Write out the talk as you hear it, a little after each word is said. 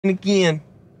And again,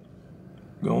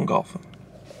 going golfing.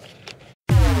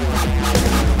 Who's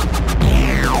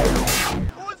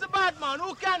the bad man?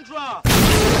 Who can draw?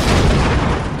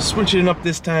 Switching it up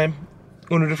this time,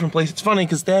 going to a different place. It's funny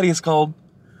because Thaddeus called,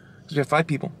 because we have 5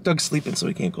 people. Doug's sleeping, so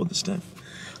he can't go this time.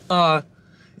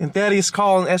 And Thaddeus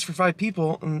called and asked for 5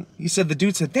 people, and he said, the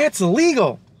dude said, that's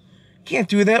illegal. Can't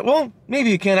do that. Well, maybe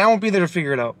you can. I won't be there to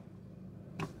figure it out.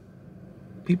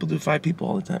 People do 5 people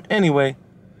all the time. Anyway,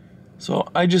 so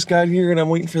I just got here and I'm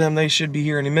waiting for them. They should be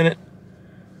here in a minute.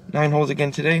 9 holes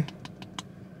again today.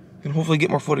 And hopefully get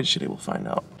more footage today. We'll find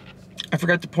out. I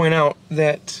forgot to point out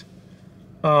that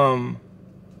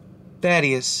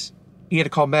Thaddeus, he had to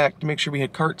call back to make sure we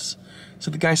had carts. So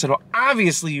the guy said, well,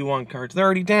 obviously you want carts. They're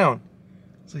already down.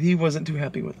 So he wasn't too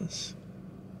happy with us.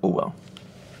 Oh well.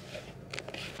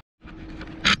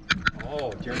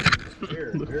 Oh, Jeremy was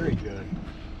clear. Very good.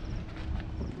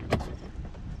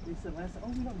 They said last time, oh,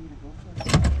 we don't need to go for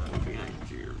Behind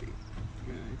Jeremy.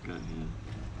 Yeah, got him.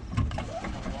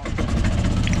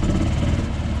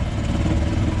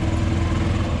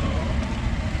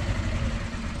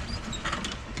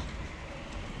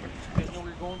 You guys know where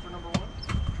you're going for number 1?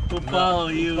 We'll follow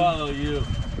you. We'll follow you. You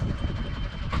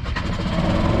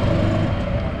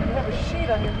have a sheet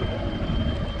on your...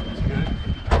 It's good.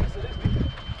 Yes, it is.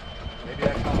 Maybe I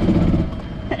call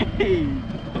it. Hey!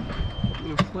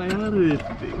 We're gonna fly out of this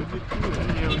thing. What's it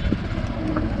doing?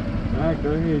 Alright, go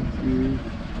ahead, Steve.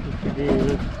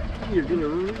 You're gonna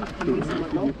release me.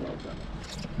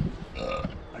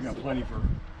 I got plenty for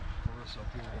us up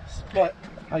here. But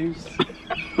I use...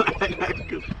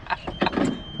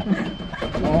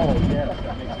 Oh, yes,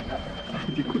 that makes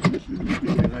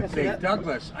sense. Say,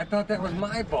 Douglas, I thought that was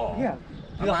my ball. Yeah.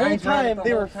 The whole time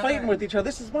they were fighting with each other.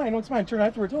 This is mine. No, it's mine. Turn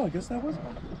afterwards. Oh, I guess that was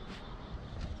mine.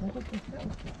 Almost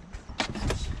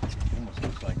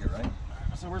looks like it, right?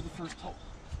 So where's the first hole?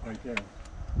 Right there.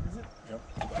 Is it? Yep.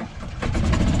 We're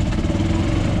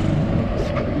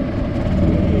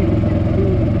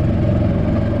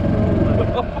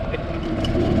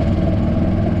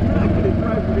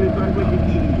gonna drive like an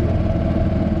idiot.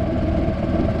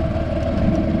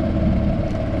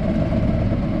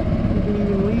 We didn't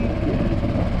even leave yet.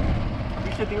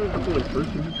 You said they were going to like first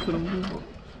and you put them in.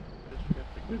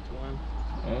 Which one?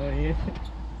 Oh, yeah.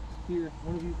 Here,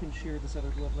 one of you can share this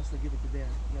other glove unless they give it to Dad.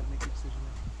 You gotta make a decision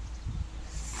now.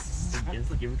 I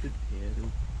guess I'll give it to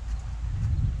Dad.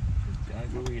 Dad,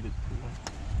 go eat it.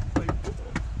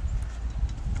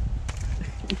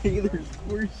 Hey, there's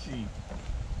squishy.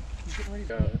 He's getting ready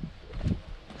to...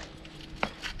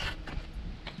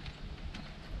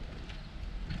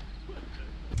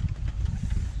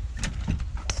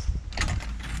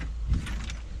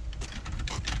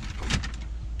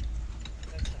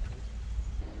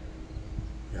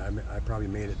 Yeah, I probably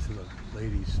made it to the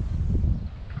ladies.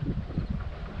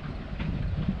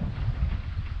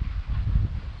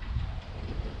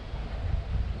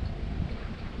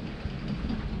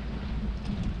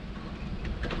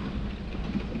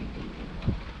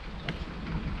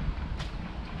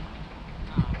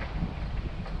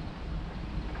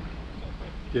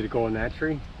 Did it go in that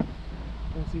tree?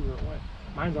 Let's see where it went.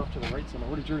 Mine's off to the right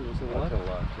somewhere. Where did yours go? To the left? To the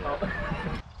left, yeah.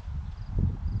 Oh.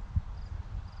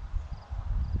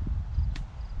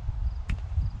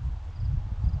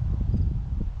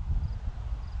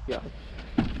 Yeah.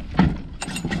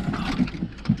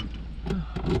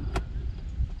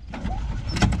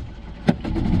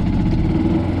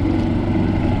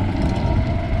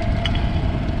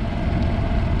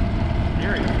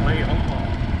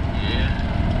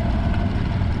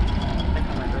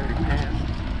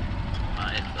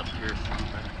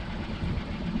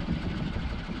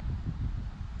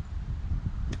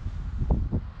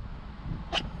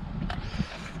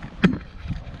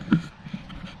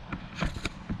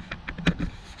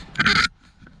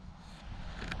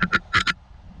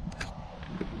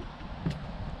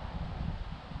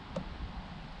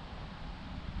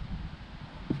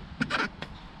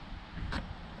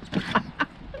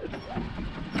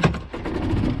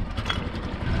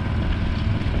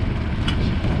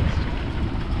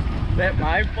 Is that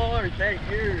my ball or is that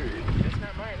yours? It's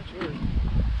not mine, it's yours.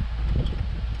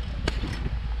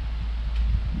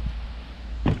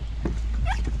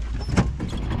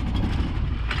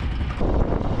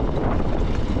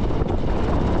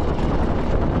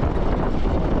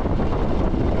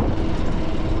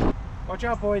 Watch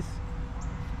out, boys.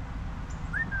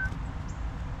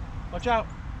 Watch out.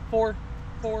 4,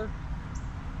 4.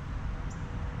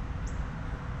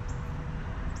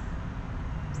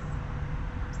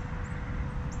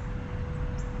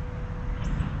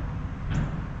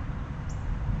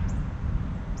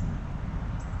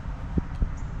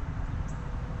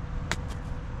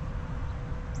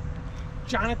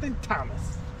 Jonathan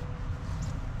Thomas.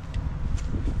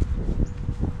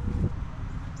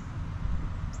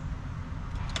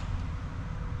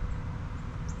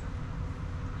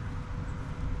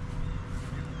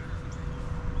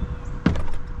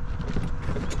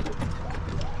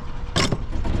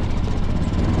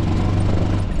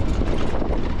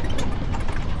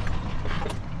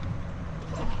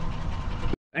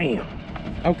 Damn.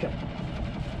 Okay.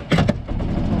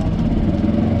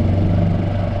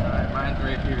 Alright, mine's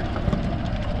right here.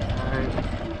 Alright.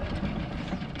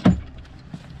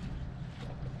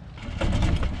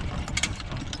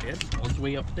 Yes, all the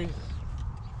way upstairs.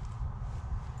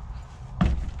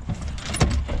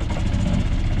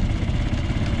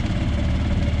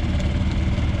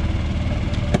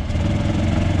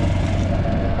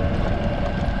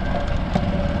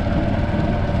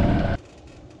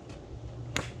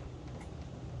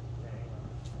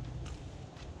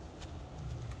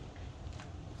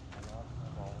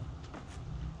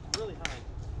 Really high.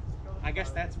 I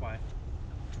guess that's why.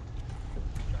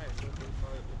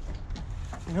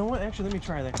 You know what? Actually, let me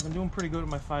try that because I'm doing pretty good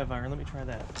with my 5-iron. Let me try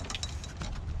that.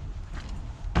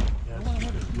 Yeah,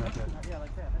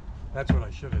 Like that. that's what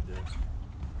I should have did.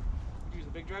 Use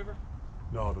the big driver?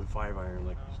 No, the 5-iron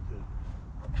like you did.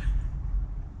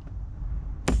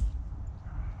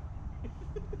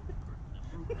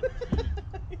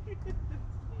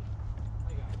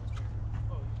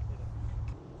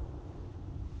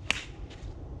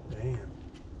 Damn.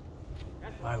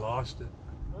 I lost it.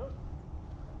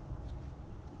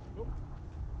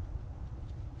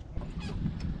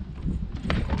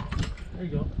 There you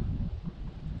go.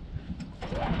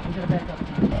 We gotta back up.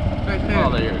 Right there. Oh,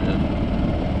 there it is.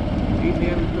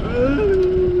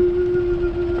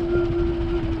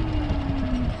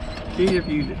 It's easier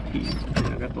for you to teach.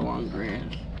 I got the long grass.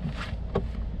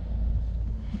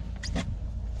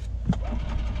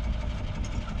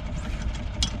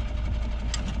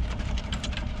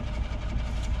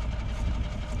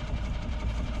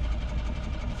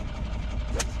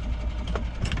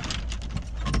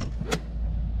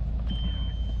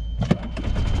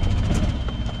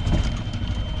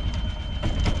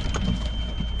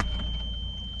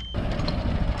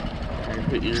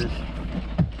 Hit yours.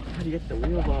 How do you get the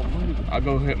wheels all muddy? I'll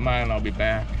go hit mine, I'll be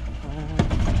back.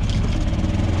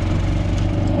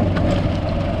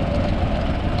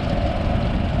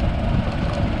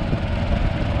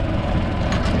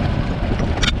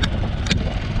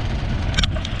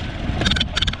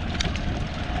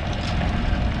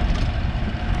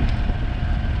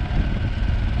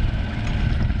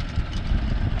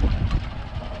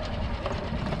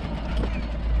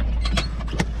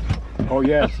 Oh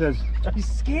yeah, it says You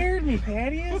scared me,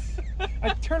 Thaddeus. I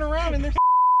turn around and there's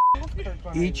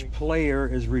each player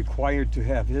is required to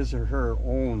have his or her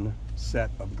own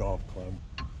set of golf clubs.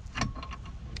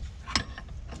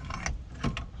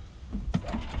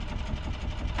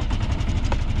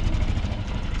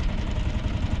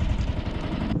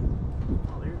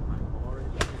 Oh, there's my ball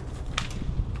right there.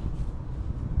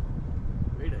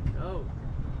 Way to go.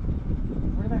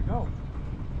 Where did that go?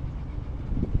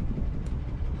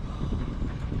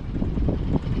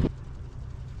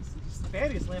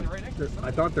 Thaddeus landed right next to us.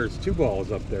 I thought there's 2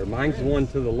 balls up there. Mine's the one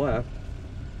to the left.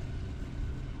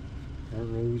 I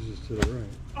don't know whose is to the right.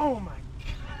 Oh my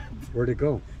God. Where'd it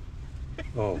go?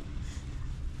 Oh,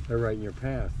 they're right in your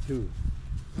path too.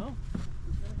 Oh.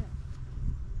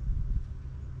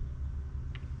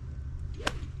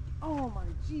 Oh my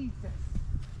Jesus.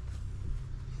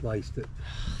 Sliced it.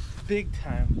 Big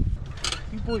time.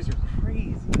 You boys are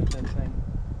crazy with that thing.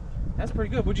 That's pretty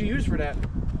good. What'd you use for that?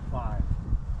 5.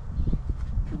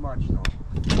 Too much though.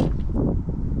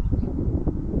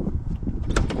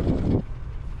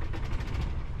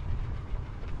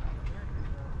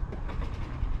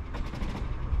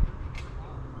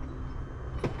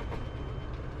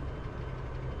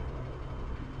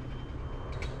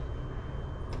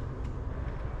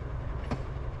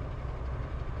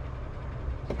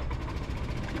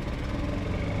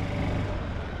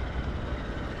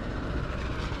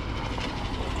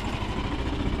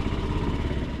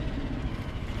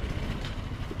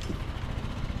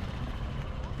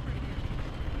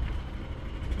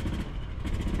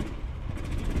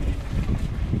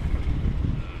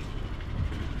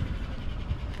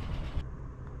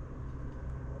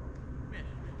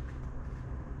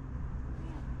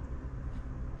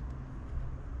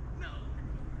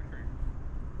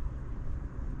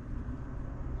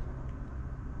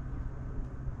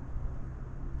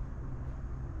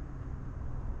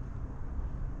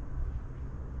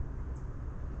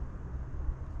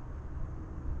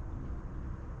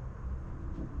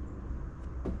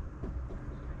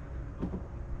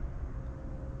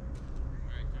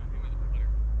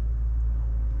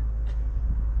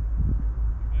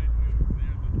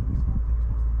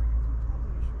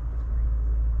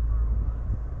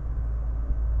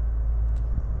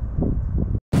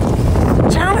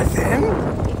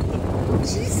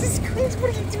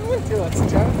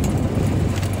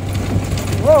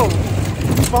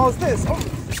 hell is this? Oh.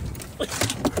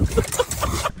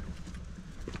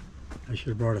 I should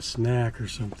have brought a snack or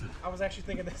something. I was actually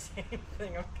thinking the same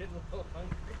thing. I'm getting a little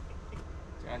hungry.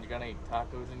 John, you got any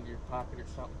tacos in your pocket or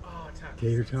something? Oh, tacos.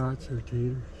 Tater tots or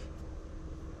taters?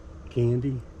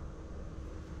 Candy?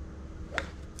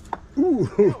 Ooh!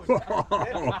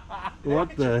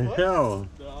 What the hell?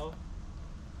 No.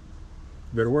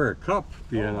 Better wear a cup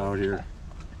being out here.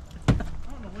 I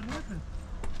don't know what happened.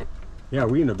 Yeah,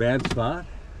 we in a bad spot?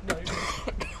 No, you're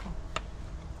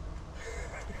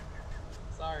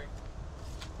sorry.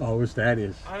 Oh, what's that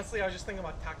is? Honestly, I was just thinking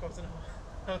about tacos and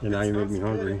And now you make me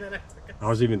hungry. I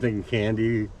was even thinking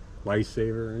candy,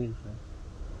 lifesaver, or anything.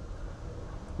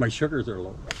 My sugars are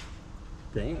low.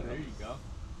 Damn. There you go.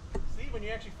 See, when you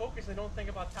actually focus and don't think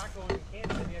about tacos and candy,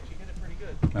 then you actually hit it pretty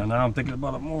good. And now I'm thinking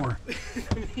about it more.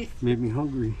 Made me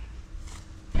hungry.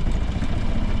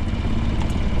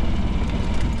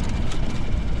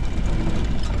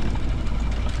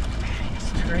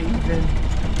 Craven.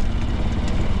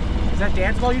 Is that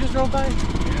dance ball you just drove by? Yeah.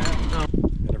 Oh.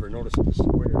 I never noticed it was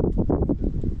square.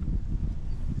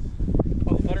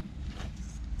 Oh, butter.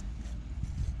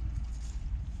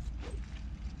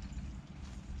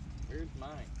 Where's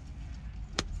mine?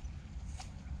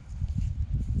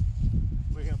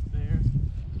 Way up there.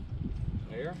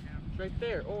 There? It's right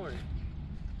there, orange.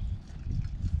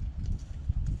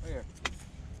 Where?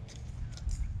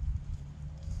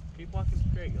 Keep walking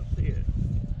straight, you'll see it.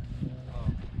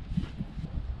 Oh.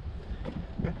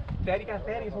 Daddy got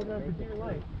Thaddeus holding on for dear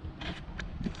life.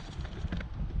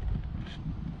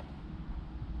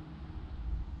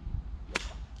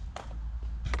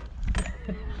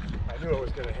 I knew it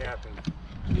was going to happen.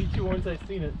 Me too, once I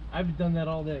seen it. I've done that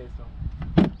all day, so.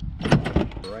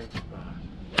 Right spot.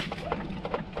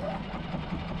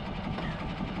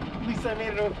 At least I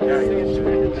made it over. Yeah,